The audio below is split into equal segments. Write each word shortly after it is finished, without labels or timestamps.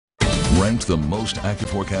Ranked the most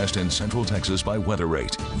active forecast in Central Texas by weather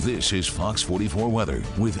rate. This is Fox 44 Weather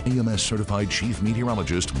with AMS certified Chief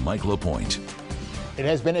Meteorologist Mike LaPoint. It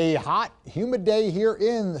has been a hot, humid day here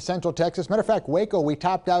in Central Texas. Matter of fact, Waco, we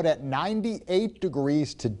topped out at 98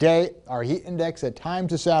 degrees today. Our heat index at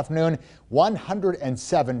times this afternoon,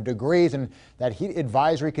 107 degrees, and that heat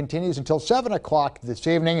advisory continues until 7 o'clock this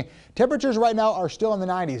evening. Temperatures right now are still in the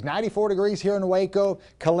 90s. 94 degrees here in Waco.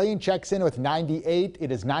 Killeen checks in with 98.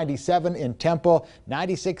 It is 97 in Temple,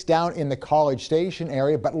 96 down in the College Station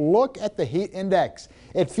area. But look at the heat index.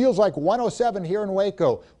 It feels like 107 here in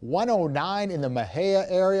Waco, 109 in the Mejia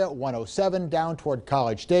area, 107 down toward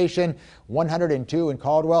College Station, 102 in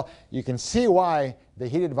Caldwell. You can see why the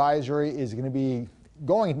heat advisory is going to be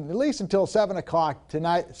going at least until 7 o'clock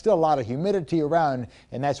tonight. Still a lot of humidity around,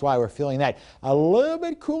 and that's why we're feeling that. A little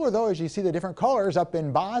bit cooler, though, as you see the different colors up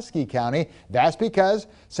in Bosque County. That's because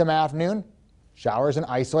some afternoon showers and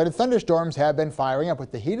isolated thunderstorms have been firing up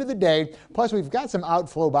with the heat of the day. Plus, we've got some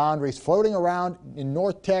outflow boundaries floating around in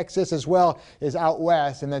North Texas as well as out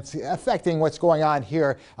west, and that's affecting what's going on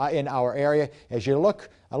here in our area. As you look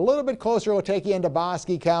a little bit closer, we'll take you into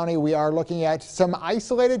Bosque County. We are looking at some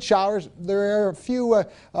isolated showers. There are a few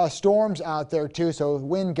storms out there too, so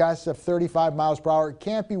wind gusts of 35 miles per hour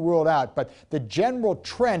can't be ruled out. But the general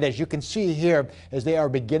trend, as you can see here, as they are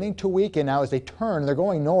beginning to weaken now as they turn, they're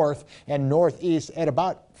going north and northeast at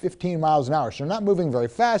about 15 miles an hour. So not moving very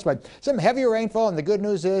fast, but some heavier rainfall. And the good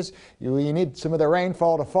news is you need some of the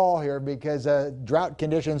rainfall to fall here because drought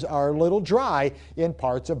conditions are a little dry in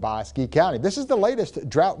parts of Bosque County. This is the latest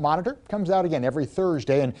drought monitor. Comes out again every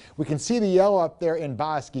Thursday, and we can see the yellow up there in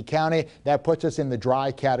Bosque County. That puts us in the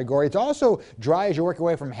dry category. It's also dry as you work your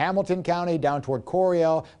way from Hamilton County down toward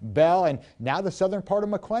Coryell, Bell, and now the southern part of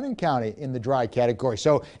McLennan County in the dry category.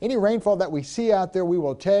 So any rainfall that we see out there, we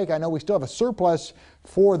will take. I know we still have a surplus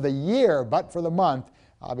for the year, but for the month,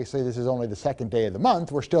 obviously this is only the second day of the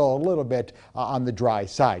month, we're still a little bit on the dry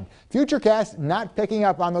side. Futurecast not picking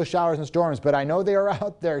up on those showers and storms, but I know they are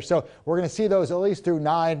out there, so we're going to see those at least through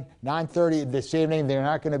 9:30 this evening. They're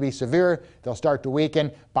not going to be severe. They'll start to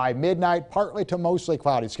weaken by midnight. Partly to mostly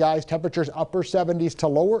cloudy skies, temperatures upper 70s to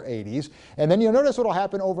lower 80s, and then you'll notice what will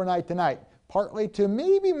happen overnight tonight. Partly to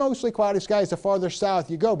maybe mostly cloudy skies the farther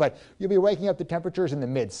south you go, but you'll be waking up to temperatures in the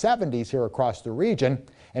mid-70s here across the region.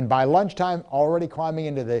 And by lunchtime, already climbing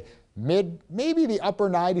into the maybe the upper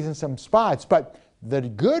 90s in some spots. But the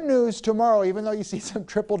good news tomorrow, even though you see some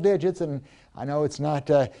triple digits, and I know it's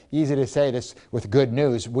not easy to say this with good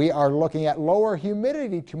news, we are looking at lower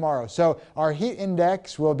humidity tomorrow. So our heat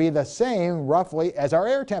index will be the same roughly as our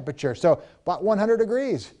air temperature. So about 100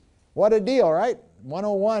 degrees. What a deal, right?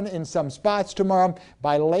 101 in some spots tomorrow.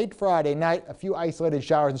 By late Friday night, a few isolated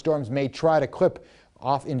showers and storms may try to clip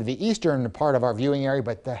off into the eastern part of our viewing area,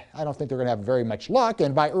 but I don't think they're going to have very much luck.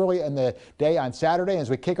 And by early in the day on Saturday,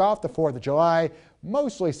 as we kick off the 4th of July,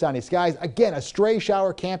 mostly sunny skies. Again, a stray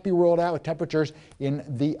shower can't be ruled out with temperatures in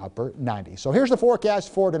the upper 90s. So here's the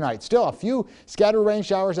forecast for tonight. Still a few scattered rain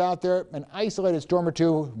showers out there, an isolated storm or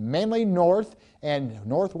two, mainly north and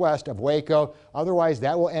northwest of Waco. Otherwise,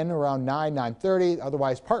 that will end around 9:30.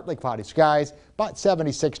 Otherwise, partly cloudy skies, about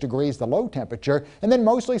 76 degrees, the low temperature. And then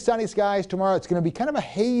mostly sunny skies tomorrow. It's going to be kind of a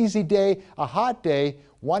hazy day, a hot day.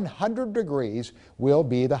 100 degrees will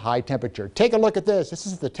be the high temperature. Take a look at this. This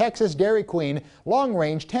is the Texas Dairy Queen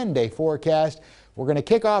long-range 10-day forecast. We're going to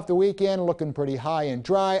kick off the weekend looking pretty high and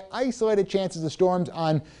dry. Isolated chances of storms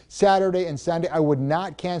on Saturday and Sunday. I would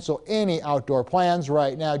not cancel any outdoor plans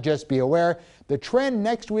right now. Just be aware. The trend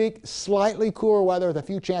next week, slightly cooler weather with a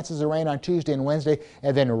few chances of rain on Tuesday and Wednesday,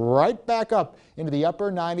 and then right back up into the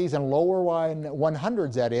upper 90s and lower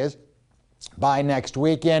 100s, that is, by next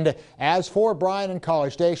weekend. As for Bryan and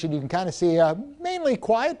College Station, you can kind of see mainly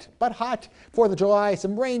quiet but hot 4th of July.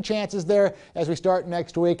 Some rain chances there as we start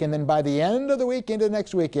next week, and then by the end of the weekend and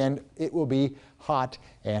next weekend, it will be hot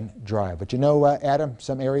and dry. But you know, Adam,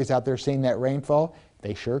 some areas out there seeing that rainfall,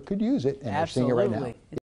 they sure could use it, and they're seeing it right now.